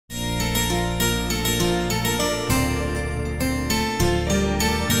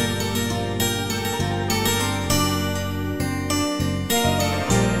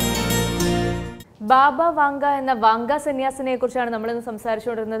ബാബ Vanga എന്ന Vanga സന്യാസിനെ കുറിച്ചാണ് നമ്മൾ ഇന്ന്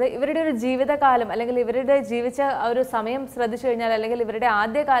സംസാരിച്ചുകൊണ്ടിരുന്നത്. ഇവരുടെ ഒരു ജീവിതകാലം അല്ലെങ്കിൽ ഇവരുടെ ജീവിച്ച ഒരു സമയം ശ്രദ്ധിച്ചു കഴിഞ്ഞാൽ അല്ലെങ്കിൽ ഇവരുടെ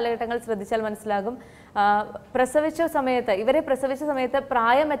ആദ്യ കാലഘട്ടങ്ങൾ ശ്രദ്ധിച്ചാൽ മനസ്സിലാകും. ഇവരെ പ്രസവിച്ച സമയത്ത്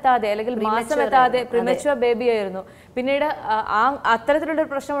പ്രായമെത്താതെ അല്ലെങ്കിൽ മാസമെത്താതെ പ്രിമച്വർ ബേബി ആയിരുന്നു. പിന്നീട് അത്തരത്തിലുള്ള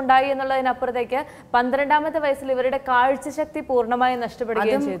പ്രശ്നം ഉണ്ടായി എന്നുള്ളതിനപ്പുറത്തേക്ക് 12ാമത്തെ വയസ്സിൽ ഇവരുടെ കാഴ്ചശക്തി പൂർണ്ണമായി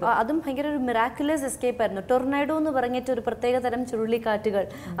നഷ്ടപ്പെടുകയും ചെയ്തു. അതും ഭയങ്കര ഒരു മിറാക്കുലസ് എസ്കേപ്പ് ആയിരുന്നു. ടൊർണാഡോ എന്ന് പറഞ്ഞിട്ട് ഒരു പ്രത്യേക തരം ചുഴലിക്കാറ്റുകൾ,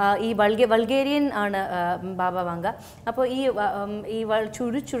 ഈ വൾഗേറിയൻ ആണ് ബാബ വാങ്ക. അപ്പോൾ ഈ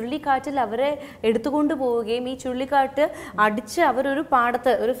ചുഴലിക്കാറ്റിൽ അവരെ എടുത്തുകൊണ്ട് പോവുകയും ഈ ചുഴലിക്കാറ്റ് അടിച്ച് അവരൊരു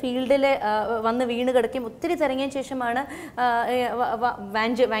പാടത്ത് ഒരു ഫീൽഡിൽ വന്ന് വീണ് കിടക്കുകയും ഒത്തിരി തിരങ്ങിയ ശേഷമാണ്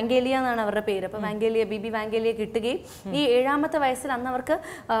വാങ്കേലിയ എന്നാണ് അവരുടെ പേര്. അപ്പോൾ ബിബി വാങ്കേലിയ കിട്ടുകയും ഈ 7ാമത്തെ വയസ്സിൽ അന്ന് അവർക്ക്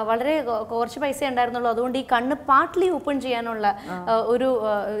വളരെ കുറച്ച് പൈസ ഉണ്ടായിരുന്നുള്ളൂ. അതുകൊണ്ട് ഈ കണ്ണ് പാർട്ട്ലി ഓപ്പൺ ചെയ്യാനുള്ള ഒരു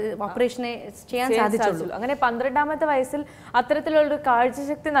ഓപ്പറേഷനെ ചെയ്യാൻ സാധിച്ചുള്ളൂ. അങ്ങനെ 12ാമത്തെ വയസ്സിൽ അത്തരത്തിലുള്ള ഒരു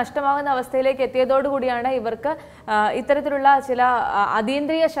കാഴ്ചശക്തി നഷ്ടമാകുന്ന അവസ്ഥയിലേക്ക് എത്തിയതോടുകൂടിയാണ് ഇവർക്ക് ഇത്തരത്തിലുള്ള ചില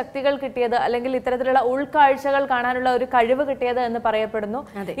അതീന്ദ്രിയ ശക്തികൾ കിട്ടിയത് അല്ലെങ്കിൽ ഇത്തരത്തിലുള്ള ഉൾക്കാഴ്ചകൾ കാണാനുള്ള ഒരു കഴിവ് കിട്ടിയത് എന്ന് പറയപ്പെടുന്നു.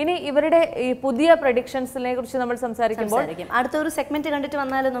 ഇനി ഇവരുടെ ഈ പുതിയ പ്രഡിക്ഷൻസിനെ കുറിച്ച് നമ്മൾ സംസാരിക്കുമ്പോൾ അടുത്ത ഒരു സെഗ്മെന്റ് കണ്ടിട്ട്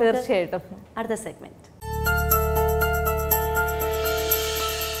വന്നാലും തീർച്ചയായിട്ടും അടുത്ത സെഗ്മെന്റ്.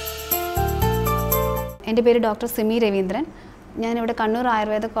 എൻ്റെ പേര് ഡോക്ടർ.സിമി രവീന്ദ്രൻ. ഞാനിവിടെ Kannur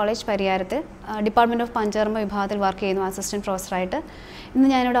Ayurveda college പരിയാരത്ത് department of panchakarma വിഭാഗത്തിൽ വർക്ക് ചെയ്യുന്നു, അസിസ്റ്റൻറ്റ് പ്രൊഫസറായിട്ട്. ഇന്ന്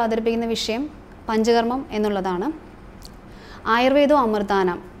ഞാനിവിടെ അവതരിപ്പിക്കുന്ന വിഷയം പഞ്ചകർമ്മം എന്നുള്ളതാണ്. ആയുർവേദവും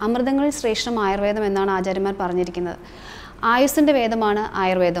അമൃതാനം, അമൃതങ്ങളിൽ ശ്രേഷ്ഠം ആയുർവേദം എന്നാണ് ആചാര്യന്മാർ പറഞ്ഞിരിക്കുന്നത്. ആയുസ്സിൻ്റെ വേദമാണ്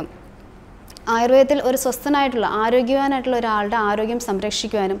ആയുർവേദം. ആയുർവേദത്തിൽ ഒരു സ്വസ്ഥനായിട്ടുള്ള ആരോഗ്യവാനായിട്ടുള്ള ഒരാളുടെ ആരോഗ്യം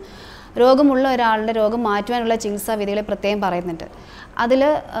സംരക്ഷിക്കുവാനും രോഗമുള്ള ഒരാളുടെ രോഗം മാറ്റുവാനുള്ള ചികിത്സാ വിധികളെ പ്രത്യേകം പറയുന്നുണ്ട്. അതിൽ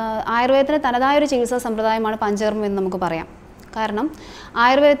ആയുർവേദത്തിന് തനതായൊരു ചികിത്സാ സമ്പ്രദായമാണ് പഞ്ചകർമ്മം എന്ന് നമുക്ക് പറയാം. കാരണം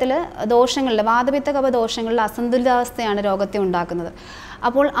ആയുർവേദത്തിൽ ദോഷങ്ങളിൽ വാതപിത്ത കഫ ദോഷങ്ങളിൽ അസന്തുലിതാവസ്ഥയാണ് രോഗത്തെ ഉണ്ടാക്കുന്നത്.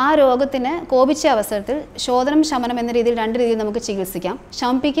 അപ്പോൾ ആ രോഗത്തിന് കോപിച്ച അവസരത്തിൽ ശോധനം ശമനം എന്ന രീതിയിൽ 2 രീതിയിൽ നമുക്ക് ചികിത്സിക്കാം.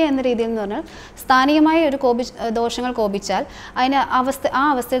 ശമിപ്പിക്കുക എന്ന രീതിയിൽ എന്ന് പറഞ്ഞാൽ സ്ഥാനികമായ ഒരു ദോഷങ്ങൾ കോപിച്ചാൽ ആ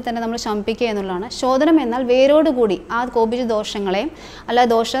അവസ്ഥയിൽ തന്നെ നമ്മൾ ശമിപ്പിക്കുക എന്നുള്ളതാണ്. ശോധനം എന്നാൽ വേരോടുകൂടി ആ കോപിച്ച ദോഷങ്ങളെയും അല്ല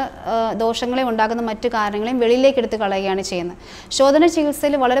ദോഷങ്ങളെ ഉണ്ടാക്കുന്ന മറ്റു കാരണങ്ങളെയും വെളിയിലേക്ക് എടുത്ത് കളയുകയാണ് ചെയ്യുന്നത്. ശോധന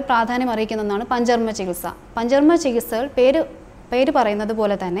ചികിത്സയിൽ വളരെ പ്രാധാന്യം അറിയിക്കുന്ന ഒന്നാണ് പഞ്ചകർമ്മ ചികിത്സ. പഞ്ചകർമ്മ ചികിത്സകൾ പേര് പറയുന്നത്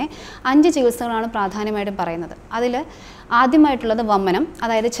പോലെ തന്നെ 5 ചികിത്സകളാണ് പ്രാധാന്യമായിട്ടും പറയുന്നത്. അതിൽ ആദ്യമായിട്ടുള്ളത് വമനം,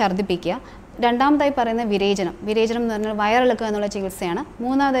 അതായത് ഛർദ്ദിപ്പിക്കുക. രണ്ടാമതായി പറയുന്നത് വിരേചനം എന്ന് പറഞ്ഞാൽ വയറിളക്കുക എന്നുള്ള ചികിത്സയാണ്.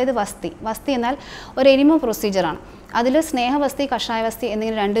 മൂന്നാമതായത് വസ്തി എന്നാൽ ഒരു എനിമോ പ്രൊസീജിയറാണ്. അതിൽ സ്നേഹവസ്തി കഷായവസ്തി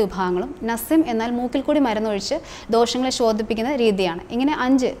എന്നിങ്ങനെ 2 വിഭാഗങ്ങളും. നസ്യം എന്നാൽ മൂക്കിൽ കൂടി മരുന്നൊഴിച്ച് ദോഷങ്ങളെ ശോധിപ്പിക്കുന്ന രീതിയാണ്. ഇങ്ങനെ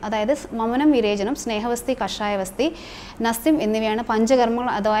 5, അതായത് വമനം, വിരേചനം, സ്നേഹവസ്തി, കഷായവസ്തി, നസ്യം എന്നിവയാണ്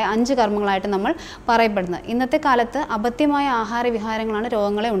പഞ്ചകർമ്മങ്ങൾ അഥവാ 5 കർമ്മങ്ങളായിട്ട് നമ്മൾ പറയപ്പെടുന്നത്. ഇന്നത്തെ കാലത്ത് അപഥ്യമായ ആഹാരവിഹാരങ്ങളാണ്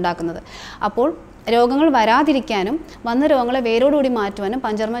രോഗങ്ങളെ ഉണ്ടാക്കുന്നത്. അപ്പോൾ രോഗങ്ങൾ വരാതിരിക്കാനും വന്ന രോഗങ്ങളെ വേരോടുകൂടി മാറ്റുവാനും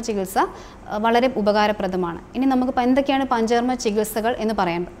പഞ്ചകർമ്മ ചികിത്സ വളരെ ഉപകാരപ്രദമാണ്. ഇനി നമുക്ക് എന്തൊക്കെയാണ് പഞ്ചകർമ്മ ചികിത്സകൾ എന്ന്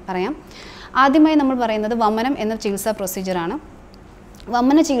പറയാം. ആദ്യമായി നമ്മൾ പറയുന്നത് വമനം എന്ന ചികിത്സാ പ്രൊസീജിയറാണ്.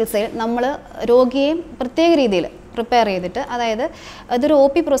 വമന ചികിത്സയിൽ നമ്മൾ രോഗിയെ പ്രത്യേക രീതിയിൽ പ്രിപ്പയർ ചെയ്തിട്ട്, അതായത് അതൊരു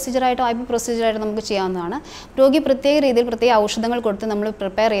OP പ്രൊസീജിയറായിട്ടോ IP പ്രൊസീജിയറായിട്ടോ നമുക്ക് ചെയ്യാവുന്നതാണ്. രോഗി പ്രത്യേക രീതിയിൽ പ്രത്യേക ഔഷധങ്ങൾ കൊടുത്ത് നമ്മൾ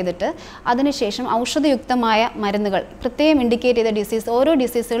പ്രിപ്പയർ ചെയ്തിട്ട് അതിനുശേഷം ഔഷധയുക്തമായ മരുന്നുകൾ പ്രത്യേകം ഇൻഡിക്കേറ്റ് ചെയ്ത ഓരോ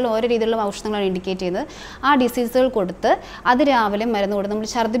ഡിസീസുകളിലും ഓരോ രീതിയിലുള്ള ഔഷധങ്ങളാണ് ഇൻഡിക്കേറ്റ് ചെയ്ത് ആ ഡിസീസുകൾ കൊടുത്ത് അത് രാവിലെ മരുന്ന് കൊടുത്ത് നമ്മൾ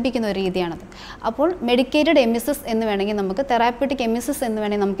ഛർദ്ദിപ്പിക്കുന്ന ഒരു രീതിയാണത്. അപ്പോൾ മെഡിക്കേറ്റഡ് എമിസിസ് എന്ന് വേണമെങ്കിൽ നമുക്ക് തെറാപ്യൂട്ടിക് എമിസിസ് എന്ന്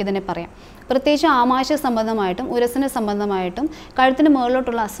വേണമെങ്കിൽ നമുക്കിതിനെ പറയാം. പ്രത്യേകിച്ച് ആമാശയ സംബന്ധമായിട്ടും ഉരസന സംബന്ധമായിട്ടും കഴുത്തിന്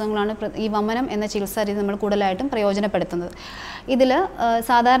മുകളിലോട്ടുള്ള അസുഖങ്ങളാണ് ഈ വമനം എന്ന ചികിത്സാ രീതി നമ്മൾ കൂടുതലായിട്ടും പ്രയോജനപ്പെടുത്തുന്നത്. ഇതിൽ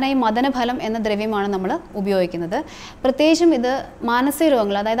സാധാരണയായി മദനഫലം എന്ന ദ്രവ്യമാണ് നമ്മൾ ഉപയോഗിക്കുന്നത്. പ്രത്യേകിച്ചും ഇത് മാനസിക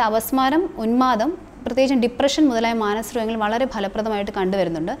രോഗങ്ങൾ, അതായത് അപസ്മാരം, ഉന്മാദം, പ്രത്യേകിച്ചും ഡിപ്രഷൻ മുതലായ മാനസിക രോഗങ്ങൾ വളരെ ഫലപ്രദമായിട്ട്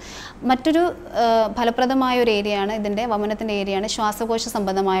കണ്ടുവരുന്നുണ്ട്. മറ്റൊരു ഫലപ്രദമായ ഒരു ഏരിയയാണ് ഇതിൻ്റെ വമനത്തിൻ്റെ ഏരിയയാണ് ശ്വാസകോശ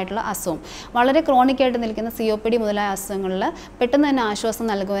സംബന്ധമായിട്ടുള്ള അസുഖം. വളരെ ക്രോണിക്കായിട്ട് നിൽക്കുന്ന COPD മുതലായ അസുഖങ്ങളിൽ പെട്ടെന്ന് തന്നെ ആശ്വാസം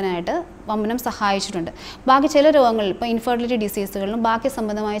നൽകുവാനായിട്ട് വമനം സഹായിച്ചിട്ടുണ്ട്. ബാക്കി ചില രോഗങ്ങളിൽ ഇപ്പോൾ ഇൻഫെർട്ടിലിറ്റി ഡിസീസുകളിലും ബാക്കി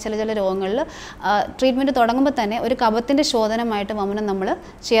സംബന്ധമായ ചില രോഗങ്ങളിൽ ട്രീറ്റ്മെൻറ്റ് തുടങ്ങുമ്പോൾ തന്നെ ഒരു കഫത്തിൻ്റെ ശോധനമായിട്ട് വമനം നമ്മൾ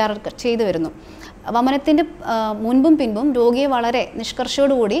ചെയ്തു വരുന്നു. വമനത്തിൻ്റെ മുൻപും പിൻപും രോഗിയെ വളരെ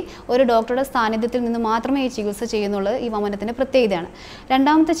നിഷ്കർഷയോടുകൂടി ഒരു ഡോക്ടറുടെ സാന്നിധ്യത്തിൽ നിന്ന് മാത്രമേ ഈ ചികിത്സ ചെയ്യുന്നുള്ളത് ഈ വമനത്തിൻ്റെ പ്രത്യേകതയാണ്.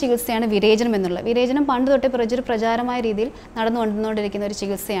 രണ്ടാമത്തെ ചികിത്സയാണ് വിരേചനം എന്നുള്ളത്. വിരേചനം പണ്ട് തൊട്ടേ പ്രചാരമായ രീതിയിൽ നടന്നുകൊണ്ടിരിക്കുന്ന ഒരു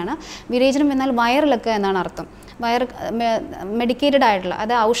ചികിത്സയാണ്. വിരേചനം എന്നാൽ വയറിളക്കുക എന്നാണ് അർത്ഥം. മെഡിക്കേറ്റഡ് ആയിട്ടുള്ള,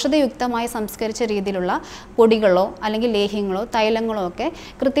 അതായത് ഔഷധയുക്തമായി സംസ്കരിച്ച രീതിയിലുള്ള പൊടികളോ അല്ലെങ്കിൽ ലേഹ്യങ്ങളോ തൈലങ്ങളോ ഒക്കെ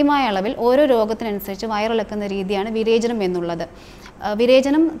കൃത്യമായ അളവിൽ ഓരോ രോഗത്തിനനുസരിച്ച് വയറിളക്കുന്ന രീതിയാണ് വിരേചനം എന്നുള്ളത്.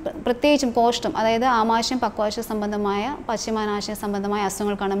 വിരേചനം പ്രത്യേകിച്ചും കോഷ്ടം, അതായത് ആമാശയം പക്വാശയ സംബന്ധമായ പശ്ചിമാനാശയ സംബന്ധമായ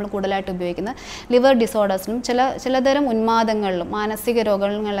അസുഖങ്ങൾക്കാണ് നമ്മൾ കൂടുതലായിട്ട് ഉപയോഗിക്കുന്നത്. ലിവർ ഡിസോർഡേഴ്സിനും ചിലതരം ഉന്മാദങ്ങളിലും മാനസിക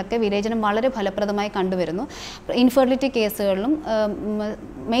രോഗങ്ങളിലൊക്കെ വിരേചനം വളരെ ഫലപ്രദമായി കണ്ടുവരുന്നു. ഇൻഫെർട്ടിലിറ്റി കേസുകളിലും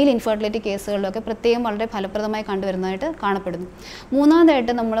മെയിൽ ഇൻഫെർട്ടിലിറ്റി കേസുകളിലൊക്കെ പ്രത്യേകം വളരെ ഫലപ്രദമായി കണ്ടുവരുന്നതായിട്ട് കാണപ്പെടുന്നു.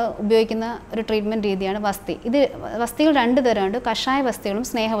 മൂന്നാമതായിട്ട് നമ്മൾ ഉപയോഗിക്കുന്ന ഒരു ട്രീറ്റ്മെൻറ്റ് രീതിയാണ് വസ്തി. വസ്തികൾ 2 തരമുണ്ട്, കഷായ വസ്തികളും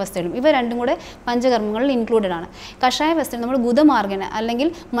സ്നേഹവസ്തികളും. ഇവ രണ്ടും കൂടെ പഞ്ചകർമ്മങ്ങളിൽ ഇൻക്ലൂഡഡ് ആണ്. കഷായ വസ്തി നമ്മൾ ഗുദമാർഗ്ഗന അല്ലെങ്കിൽ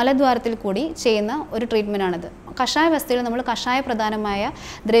മലദ്വാരത്തിൽ കൂടി ചെയ്യുന്ന ഒരു ട്രീറ്റ്മെൻറ്റാണിത്. കഷായ വസ്തിയിൽ നമ്മൾ കഷായ പ്രധാനമായ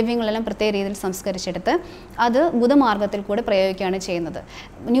ദ്രവ്യങ്ങളെല്ലാം പ്രത്യേക രീതിയിൽ സംസ്കരിച്ചെടുത്ത് അത് ഗുദമാർഗ്ഗത്തിൽ കൂടെ പ്രയോഗിക്കുകയാണ് ചെയ്യുന്നത്.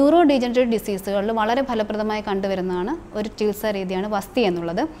 ന്യൂറോ ഡീജനറേറ്റീവ് ഡിസീസുകളിൽ വളരെ ഫലപ്രദമായി കണ്ടുവരുന്നതാണ് ഒരു ചികിത്സാ രീതിയാണ് വസ്തി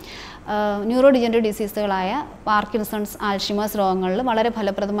എന്നുള്ളത്. ന്യൂറോ ഡിജനറേറ്റീവ് ഡിസീസുകളായ പാർക്കിൻസൺസ്, ആൽഷിമേഴ്സ് രോഗങ്ങളിൽ വളരെ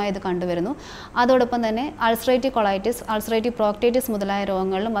ഫലപ്രദമായി ഇത് കണ്ടുവരുന്നു. അതോടൊപ്പം തന്നെ അൾസറേറ്റീവ് കൊളൈറ്റിസ്, അൾസറേറ്റീവ് പ്രോക്ടൈറ്റിസ് മുതലായ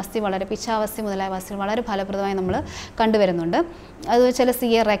രോഗങ്ങളിലും വസ്തി പിച്ചാവസ്തി മുതലായ വസ്തികൾ വളരെ ഫലപ്രദമായി നമ്മൾ കണ്ടുവരുന്നുണ്ട്. അത് ചില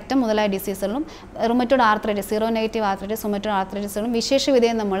റെക്റ്റം മുതലായ ഡിസീസുകളും rheumatoid arthritis, zero negative arthritis, rheumatoid ആർത്രൈറ്റിസുകളും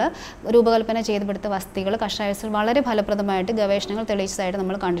വിശേഷവിധേയം നമ്മൾ രൂപകൽപ്പന ചെയ്തെടുത്ത വസ്തികൾ കഷായവസ്തികൾ വളരെ ഫലപ്രദമായിട്ട് ഗവേഷണങ്ങൾ തെളിയിച്ചതായിട്ട്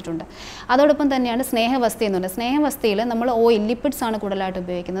നമ്മൾ കണ്ടിട്ടുണ്ട്. അതോടൊപ്പം തന്നെയാണ് സ്നേഹവസ്തി എന്ന് പറയുന്നത്. സ്നേഹവസ്തിയിൽ നമ്മൾ ഓയിൽ, ലിപ്പിഡ്സ് ആണ് കൂടുതലായിട്ട്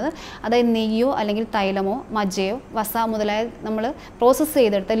ഉപയോഗിക്കുന്നത്. അതായത് നെയ്യോ അല്ലെങ്കിൽ തൈലമോ മജ്ജയോ വസ മുതലായ നമ്മൾ പ്രോസസ്സ്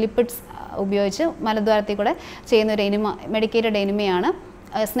ചെയ്തെടുത്ത ലിപ്പിഡ്സ് ഉപയോഗിച്ച് മലദ്വാരത്തിൽ കൂടെ ചെയ്യുന്ന ഒരു മെഡിക്കേറ്റഡ് എനിമയാണ്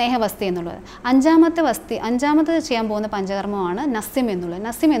സ്നേഹവസ്തി എന്നുള്ളത്. അഞ്ചാമത്തെ ചെയ്യാൻ പോകുന്ന പഞ്ചകർമ്മമാണ് നസ്യം എന്നുള്ളത്.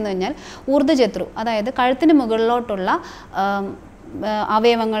 നസ്യം എന്ന് പറഞ്ഞാൽ ഊർജ്ജജത്രു, അതായത് കഴുത്തിന് മുകളിലോട്ടുള്ള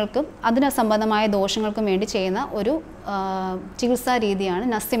അവയവങ്ങൾക്കും അതിന് സംബന്ധമായ ദോഷങ്ങൾക്കും വേണ്ടി ചെയ്യുന്ന ഒരു ചികിത്സാ രീതിയാണ്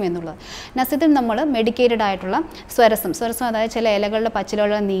നസ്യം എന്നുള്ളത്. നസ്യത്തിൽ നമ്മൾ മെഡിക്കേറ്റഡ് ആയിട്ടുള്ള സ്വരസം, അതായത് ചില ഇലകളുടെ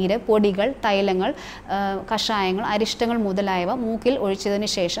പച്ചിലുള്ള നീര്, പൊടികൾ, തൈലങ്ങൾ, കഷായങ്ങൾ, അരിഷ്ടങ്ങൾ മുതലായവ മൂക്കിൽ ഒഴിച്ചതിന്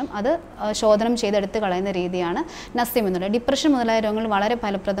ശേഷം അത് ശോധനം ചെയ്തെടുത്ത് കളയുന്ന രീതിയാണ് നസ്യം എന്നുള്ളത്. ഡിപ്രഷൻ മുതലായ രോഗങ്ങൾ വളരെ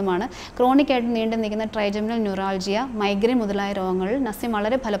ഫലപ്രദമാണ്. ക്രോണിക്കായിട്ട് നീണ്ടു നിൽക്കുന്ന ട്രൈജമിനൽ ന്യൂറാൾജിയ, മൈഗ്രെയിൻ മുതലായ രോഗങ്ങളിൽ നസ്യം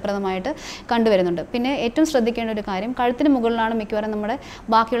വളരെ ഫലപ്രദമായിട്ട് കണ്ടുവരുന്നുണ്ട്. പിന്നെ ഏറ്റവും ശ്രദ്ധിക്കേണ്ട ഒരു കാര്യം, കഴുത്തിന് മുകളിലാണ് മിക്കവാറും നമ്മുടെ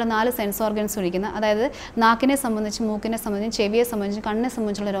ബാക്കിയുള്ള 4 സെൻസ് ഓർഗൻസ് ഇരിക്കുന്നത്. അതായത് നാക്കിനെ സംബന്ധിച്ച്, മൂക്കിനെ സംബന്ധിച്ച്, ചെവിയെ സംബന്ധിച്ച്, കണ്ണിനെ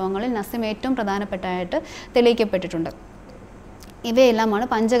സംബന്ധിച്ചുള്ള രോഗങ്ങളിൽ നസ്യം ഏറ്റവും പ്രധാനപ്പെട്ടതായിട്ട് തെളിയിക്കപ്പെട്ടിട്ടുണ്ട്. ഇവയെല്ലാമാണ്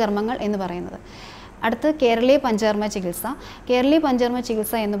പഞ്ചകർമ്മങ്ങൾ എന്ന് പറയുന്നത്. അടുത്ത് കേരളീയ പഞ്ചകർമ്മ ചികിത്സ. കേരളീയ പഞ്ചകർമ്മ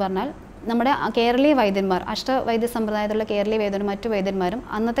ചികിത്സ എന്ന് പറഞ്ഞാൽ നമ്മുടെ കേരളീയ വൈദ്യന്മാർ, അഷ്ടവൈദ്യ സമ്പ്രദായത്തിലുള്ള കേരളീയ വൈദ്യരും മറ്റു വൈദ്യന്മാരും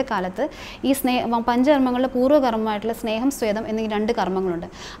അന്നത്തെ കാലത്ത് ഈ പഞ്ചകർമ്മങ്ങളുടെ പൂർവ്വകർമ്മമായിട്ടുള്ള സ്നേഹം, സ്വേദം എന്നീ 2 കർമ്മങ്ങളുണ്ട്.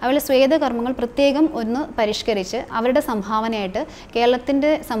 അവയിൽ സ്വേദകർമ്മങ്ങൾ പ്രത്യേകം ഒന്ന് പരിഷ്കരിച്ച് അവരുടെ സംഭാവനയായിട്ട്,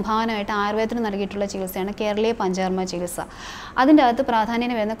 കേരളത്തിൻ്റെ സംഭാവനയായിട്ട് ആയുർവേദത്തിന് നൽകിയിട്ടുള്ള ചികിത്സയാണ് കേരളീയ പഞ്ചകർമ്മ ചികിത്സ. അതിൻ്റെ അകത്ത്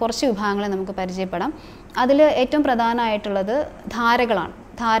പ്രാധാന്യം വരുന്ന കുറച്ച് വിഭാഗങ്ങളെ നമുക്ക് പരിചയപ്പെടാം. അതിൽ ഏറ്റവും പ്രധാനമായിട്ടുള്ളത്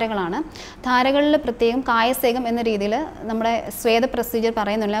ധാരകളാണ്. ധാരകളിൽ പ്രത്യേകം കായസേകം എന്ന രീതിയിൽ നമ്മുടെ സ്വേദ പ്രൊസീജിയർ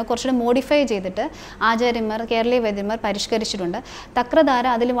പറയുന്നില്ല, കുറച്ചുകൂടി മോഡിഫൈ ചെയ്തിട്ട് ആചാര്യന്മാർ, കേരളീയ വൈദ്യന്മാർ പരിഷ്കരിച്ചിട്ടുണ്ട്. തക്രധാര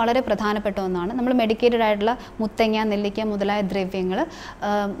അതിൽ വളരെ പ്രധാനപ്പെട്ട ഒന്നാണ്. നമ്മൾ മെഡിക്കേറ്റഡ് ആയിട്ടുള്ള മുത്തങ്ങ, നെല്ലിക്ക മുതലായ ദ്രവ്യങ്ങൾ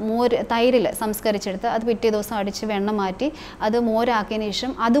തൈരിൽ സംസ്കരിച്ചെടുത്ത് അത് പിറ്റേ ദിവസം അടിച്ച് വെണ്ണ മാറ്റി അത് മോരാക്കിയതിന്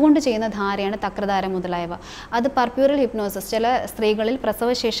ശേഷം അതുകൊണ്ട് ചെയ്യുന്ന ധാരയാണ് തക്രധാര മുതലായവ. അത് പർപ്യൂറൽ ഹിപ്നോസിസ്, ചില സ്ത്രീകളിൽ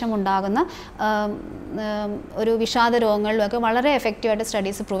പ്രസവശേഷം ഉണ്ടാകുന്ന ഒരു വിഷാദ രോഗങ്ങളിലൊക്കെ വളരെ എഫക്റ്റീവായിട്ട്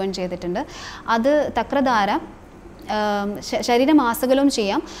സ്റ്റഡീസ് പ്രൂവൻ ചെയ്തിട്ടുണ്ട്. അത് തക്രധാര ശരീരമാസകലവും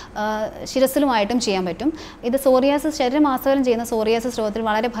ചെയ്യാം, ശിരസിലുമായിട്ടും ചെയ്യാൻ പറ്റും. ഇത് സോറിയാസിസ്, ശരീരമാസകലം ചെയ്യുന്ന സോറിയാസിസ് രോഗത്തിൽ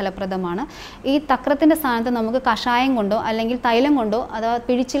വളരെ ഫലപ്രദമാണ്. ഈ തക്രത്തിൻ്റെ സ്ഥാനത്ത് നമുക്ക് കഷായം കൊണ്ടോ അല്ലെങ്കിൽ തൈലം കൊണ്ടോ അഥവാ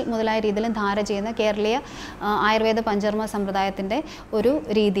പിഴിച്ചിൽ മുതലായ രീതിയിലും ധാര ചെയ്യുന്ന കേരളീയ ആയുർവേദ പഞ്ചകർമ്മ സമ്പ്രദായത്തിൻ്റെ ഒരു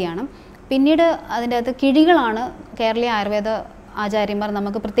രീതിയാണ്. പിന്നീട് അതിൻ്റെ അകത്ത് കിഴികളാണ് കേരളീയ ആയുർവേദ ആചാര്യന്മാർ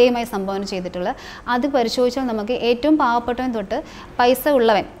നമുക്ക് പ്രത്യേകമായി സംഭാവന ചെയ്തിട്ടുള്ളത്. അത് പരിശോധിച്ചാൽ നമുക്ക് ഏറ്റവും പാവപ്പെട്ടവൻ തൊട്ട് പൈസ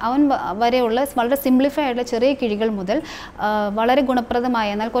ഉള്ളവൻ അവൻ വരെയുള്ള വളരെ സിംപ്ലിഫൈ ആയിട്ടുള്ള ചെറിയ കിഴികൾ മുതൽ വളരെ ഗുണപ്രദമായ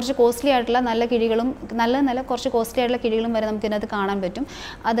എന്നാൽ കുറച്ച് കോസ്റ്റ്ലി ആയിട്ടുള്ള നല്ല കിഴികളും കുറച്ച് കോസ്റ്റ്ലി ആയിട്ടുള്ള കിഴികളും വരെ നമുക്ക് ഇതിനകത്ത് കാണാൻ പറ്റും.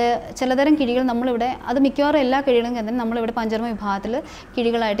 അത് ചിലതരം കിഴികൾ നമ്മളിവിടെ, അത് മിക്കവാറും എല്ലാ കിഴികളും തന്നെ നമ്മളിവിടെ പഞ്ചകർമ്മ വിഭാഗത്തിൽ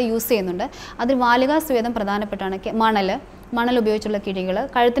കിഴികളായിട്ട് യൂസ് ചെയ്യുന്നുണ്ട്. അതിൽ വാലികാ സ്വേദം പ്രധാനപ്പെട്ടാണ്. മണൽ ഉപയോഗിച്ചുള്ള കിഴികൾ,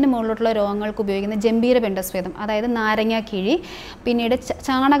 കഴുത്തിന് മുകളിലോട്ടുള്ള രോഗങ്ങൾക്ക് ഉപയോഗിക്കുന്ന ജംബീര പിണ്ടസ്വേദം, അതായത് നാരങ്ങ കിഴി, പിന്നീട്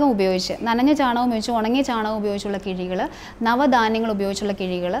ചാണകം ഉപയോഗിച്ച്, നനഞ്ഞ ചാണകം ഉപയോഗിച്ച് ഉണങ്ങിയ ചാണകം ഉപയോഗിച്ചുള്ള കിഴികൾ, നവധാന്യങ്ങൾ ഉപയോഗിച്ചുള്ള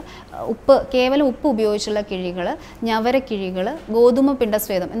കിഴികൾ, കേവലം ഉപ്പ് ഉപയോഗിച്ചുള്ള കിഴികൾ, ഞവര കിഴികൾ, ഗോതമ്പ്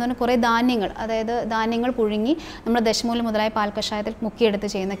പിണ്ടസ്വേദം എന്ന് പറഞ്ഞാൽ കുറേ ധാന്യങ്ങൾ, അതായത് ധാന്യങ്ങൾ പുഴുങ്ങി നമ്മുടെ ദശമൂലം മുതലായ പാൽക്കഷായത്തിൽ മുക്കിയെടുത്ത്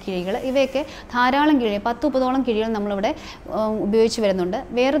ചെയ്യുന്ന കിഴികൾ, ഇവയൊക്കെ ധാരാളം കിഴികൾ, 10-30ഓളം കിഴികൾ നമ്മളിവിടെ ഉപയോഗിച്ച് വരുന്നുണ്ട്.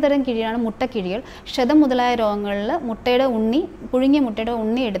 വേറെ തരം കിഴിയാണ് മുട്ടക്കിഴികൾ. ക്ഷതം മുതലായ രോഗങ്ങളിൽ മുട്ടയുടെ ഉണ്ണി, പുഴുങ്ങിയ മുട്ടയുടെ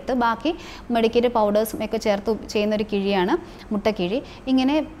ഉണ്ണി എടുത്ത് ബാക്കി മെഡിക്കേറ്റഡ് പൗഡേഴ്സും ഒക്കെ ചേർത്ത് ചെയ്യുന്ന ഒരു കിഴിയാണ് മുട്ടക്കിഴി.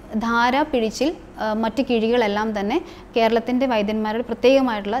 ഇങ്ങനെ ധാര, പിഴിച്ചിൽ, മറ്റ് കിഴികളെല്ലാം തന്നെ കേരളത്തിൻ്റെ വൈദ്യന്മാരുടെ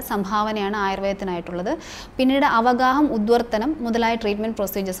പ്രത്യേകമായിട്ടുള്ള സംഭാവനയാണ് ആയുർവേദത്തിനായിട്ടുള്ളത്. പിന്നീട് അവഗാഹം, ഉദ്വർത്തനം മുതലായ ട്രീറ്റ്മെൻറ്റ്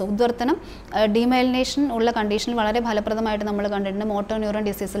പ്രൊസീജിയേഴ്സ്. ഉദ്വർത്തനം ഡീമൈലിനേഷൻ ഉള്ള കണ്ടീഷനിൽ വളരെ ഫലപ്രദമായിട്ട് നമ്മൾ കണ്ടിട്ടുണ്ട്, മോട്ടോ ന്യൂറോൺ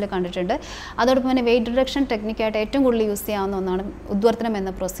ഡിസീസിൽ കണ്ടിട്ടുണ്ട്. അതോടൊപ്പം തന്നെ വെയിറ്റ് റിഡക്ഷൻ ടെക്നിക്കായിട്ട് ഏറ്റവും കൂടുതൽ യൂസ് ചെയ്യാവുന്ന ഒന്നാണ് ഉദ്വർത്തനം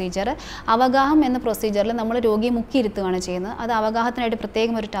എന്ന പ്രൊസീജിയർ. അവഗാഹം എന്ന പ്രൊസീജിയറിൽ നമ്മൾ രോഗിയെ മുക്കിയിരുത്തുകയാണ് ചെയ്യുന്നത്. അത് അവഗാഹത്തിനായിട്ട്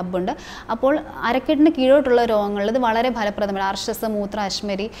പ്രത്യേകം ഒരു ടബുണ്ട്. അപ്പോൾ അരക്കെട്ടിന് കീഴോട്ടുള്ള രോഗങ്ങളിൽ ഇത് വളരെ ഫലപ്രദമാണ്. അർശസ്, മൂത്ര,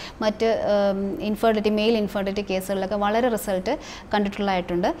 അശ്മരി, മറ്റ് ഇൻഫെർട്ടിലിറ്റി, മെയിൽ ഇൻഫെർട്ടിലിറ്റി കേസുകളിലൊക്കെ വളരെ റിസൾട്ട്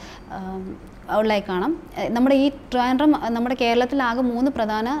കണ്ടിട്ടുള്ളതായിട്ടുണ്ട്, ഉള്ളതായി കാണാം. നമ്മുടെ ഈ ട്രിവാൻഡ്രം, നമ്മുടെ കേരളത്തിലാകെ 3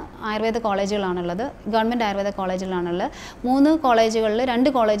 പ്രധാന ആയുർവേദ കോളേജുകളാണുള്ളത്, ഗവൺമെൻറ് ആയുർവേദ കോളേജുകളാണുള്ളത്. 3 കോളേജുകളിൽ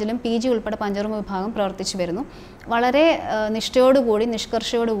 2 കോളേജിലും PG ഉൾപ്പെടെ പഞ്ചകർമ്മ വിഭാഗം പ്രവർത്തിച്ചു വരുന്നു. വളരെ നിഷ്ഠയോടുകൂടി,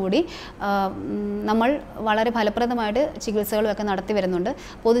 നിഷ്കർഷയോടുകൂടി നമ്മൾ വളരെ ഫലപ്രദമായിട്ട് ചികിത്സകളും ഒക്കെ നടത്തി വരുന്നുണ്ട്.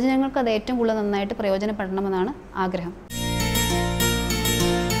 പൊതുജനങ്ങൾക്ക് അത് ഏറ്റവും കൂടുതൽ നന്നായിട്ട് പ്രയോജനപ്പെടണമെന്നാണ് ആഗ്രഹം.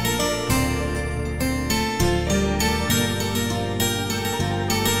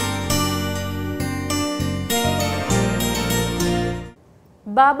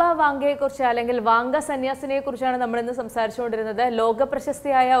 ബാബ വാങ്കയെക്കുറിച്ച് അല്ലെങ്കിൽ വാങ്ക സന്യാസിനെ കുറിച്ചാണ് നമ്മൾ ഇന്ന് സംസാരിച്ചുകൊണ്ടിരുന്നത്. ലോക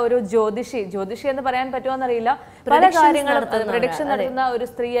പ്രശസ്തിയായ ഒരു ജ്യോതിഷി എന്ന് പറയാൻ പറ്റുമോന്നറിയില്ല, പല കാര്യങ്ങളും പ്രഡിക്ഷൻ നടത്തുന്ന ഒരു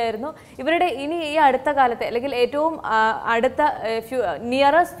സ്ത്രീയായിരുന്നു. ഇവരുടെ ഇനി ഈ അടുത്ത കാലത്തെ അല്ലെങ്കിൽ ഏറ്റവും അടുത്ത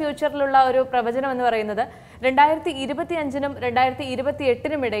നിയറസ്റ്റ് ഫ്യൂച്ചറിലുള്ള ഒരു പ്രവചനം എന്ന് പറയുന്നത് 2025-നും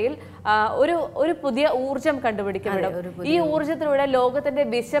 2028-നും ഇടയിൽ ഒരു പുതിയ ഊർജം കണ്ടുപിടിക്കപ്പെടും. ഈ ഊർജത്തിലൂടെ ലോകത്തിന്റെ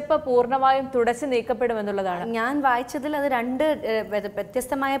വിശപ്പ് പൂർണ്ണമായും തുടച്ചു നീക്കപ്പെടുമെന്നുള്ളതാണ്. ഞാൻ വായിച്ചതിൽ അത് 2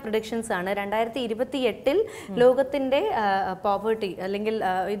 വ്യത്യസ്തമായ പ്രഡിക്ഷൻസ് ആണ്. 2028-ൽ ലോകത്തിന്റെ പോവർട്ടി അല്ലെങ്കിൽ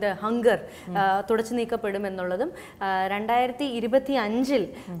ഇത് ഹങ്കർ തുടച്ചു നീക്കപ്പെടും എന്നുള്ളതും 2025-ൽ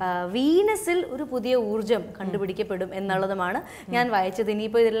വീനസിൽ ഒരു പുതിയ ഊർജം കണ്ടുപിടിക്കപ്പെടും എന്നുള്ളതുമാണ് ഞാൻ വായിച്ചത്.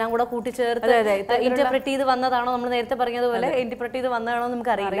 ഇനിയിപ്പോ ഇതെല്ലാം കൂടെ കൂട്ടിച്ചേർത്ത് ഇന്റർപ്രറ്റ് ചെയ്ത് വന്നതാണോ, നമ്മൾ നേരത്തെ പറഞ്ഞതുപോലെ ഇന്റർപ്രറ്റ് ചെയ്ത് വന്നതാണോ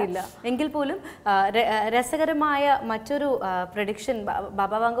നമുക്ക് അറിയില്ല. എങ്കിൽ പോലും രസകരമായ മറ്റൊരു പ്രഡിക്ഷൻ,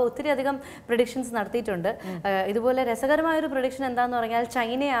 ബാബ വാങ്ക ഒത്തിരി അധികം പ്രഡിക്ഷൻസ് നടത്തിയിട്ടുണ്ട്. ഇതുപോലെ രസകരമായ ഒരു പ്രഡിക്ഷൻ എന്താന്ന് പറഞ്ഞാൽ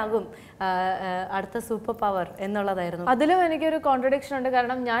ചൈനയാകും അടുത്ത സൂപ്പർ പവർ എന്നുള്ളതായിരുന്നു. അതിലും എനിക്കൊരു കോൺട്രഡിക്ഷൻ ഉണ്ട്.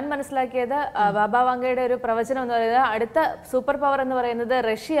 കാരണം ഞാൻ മനസ്സിലാക്കിയത് ബാബ വാങ്കയുടെ ഒരു പ്രവചനം എന്ന് പറയുന്നത് അടുത്ത സൂപ്പർ പവർ എന്ന് പറയുന്നത്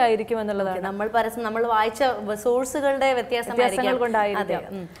റഷ്യ ആയിരിക്കും എന്നുള്ളതാണ്. നമ്മൾ വായിച്ച സോഴ്സുകളുടെ വ്യത്യാസങ്ങൾ കൊണ്ടായിരിക്കും.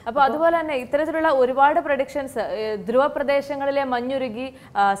 അപ്പൊ അതുപോലെ തന്നെ ഇത്തരത്തിലുള്ള ഒരുപാട് പ്രഡിക്ഷൻസ്, ധ്രുവ പ്രദേശങ്ങളിലെ മഞ്ഞുരുകി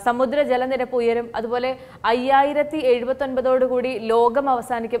സമുദ്ര ജലനിരപ്പ് ഉയരും, അതുപോലെ 5079 ലോകം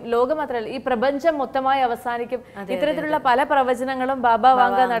അവസാനിക്കും, ലോകം മാത്രമല്ല ഈ പ്രപഞ്ചം മൊത്തമായി അവസാനിക്കും. ഇത്തരത്തിലുള്ള പല പ്രവചനങ്ങളും ബാബ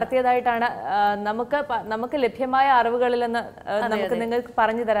വാങ്ക നടത്തിയതായിട്ടാണ് നമുക്ക് ലഭ്യമായ അറിവുകളിൽ നിന്ന് നമുക്ക് നിങ്ങൾക്ക്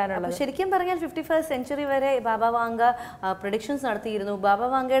പറഞ്ഞു തരാനുള്ളത്. ശരിക്കും പറഞ്ഞാൽ 51st സെഞ്ചുറി വരെ ബാബ വാങ്ക പ്രഡിക്ഷൻസ് നടത്തിയിരുന്നു. ബാബ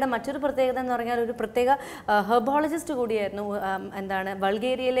വാങ്കയുടെ മറ്റൊരു പ്രത്യേകത എന്ന് പറഞ്ഞാൽ ഒരു പ്രത്യേക ഹെർബോളജിസ്റ്റ് കൂടിയായിരുന്നു. എന്താണ്,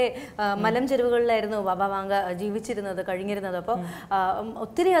 ബൾഗേറിയയിലെ മലം ചെരുവുകളിലായിരുന്നു ബാബ വാങ്ക ജീവിച്ചിരുന്നത്, കഴിഞ്ഞിരുന്നത്. അപ്പോൾ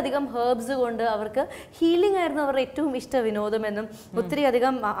ഒത്തിരി അധികം ഹെർബ്സ് കൊണ്ട് അവർക്ക് ഹീലിംഗ് ആയിരുന്നു അവരുടെ ഏറ്റവും ഇഷ്ട വിനോദമെന്നും ഒത്തിരി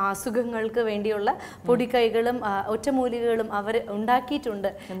അധികം അസുഖങ്ങൾക്ക് വേണ്ടിയുള്ള പൊടിക്കൈകളും ഒറ്റമൂലികകളും അവർ ഉണ്ടാക്കിയിട്ടുണ്ട്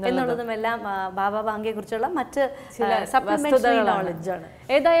എന്നുള്ളതുമെല്ലാം ബാബ വാങ്കയെ കുറിച്ചുള്ള മറ്റ് സപ്ലിമെന്ററി നോളജാണ്.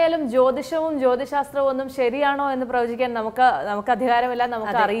 ഏതായാലും ജ്യോതിഷവും ജ്യോതിശാസ്ത്രവും ഒന്നും ശരിയാണോ എന്ന് പ്രവചിക്കാൻ നമുക്ക് അധികാരമില്ല,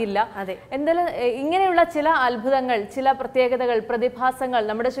 നമുക്ക് അറിയില്ല. എന്തായാലും ഇങ്ങനെയുള്ള ചില അത്ഭുതങ്ങൾ, ചില പ്രത്യേകതകൾ, പ്രതിഭാസങ്ങൾ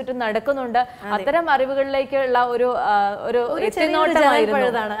നമ്മുടെ ചുറ്റും നടക്കുന്നുണ്ട്. അത്തരം അറിവുകളിലേക്കുള്ള ഒരു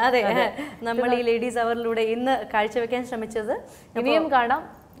എത്തിനോട്ടമായിരുന്നു. അതെ, നമ്മൾ ഈ ലേഡീസ് അവറിലൂടെ ഇന്ന് കാഴ്ചവെക്കാൻ ശ്രമിച്ചത്. ഇനിയും കാണാം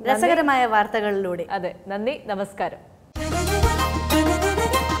രസകരമായ വാർത്തകളിലൂടെ. അതെ, നന്ദി, നമസ്കാരം.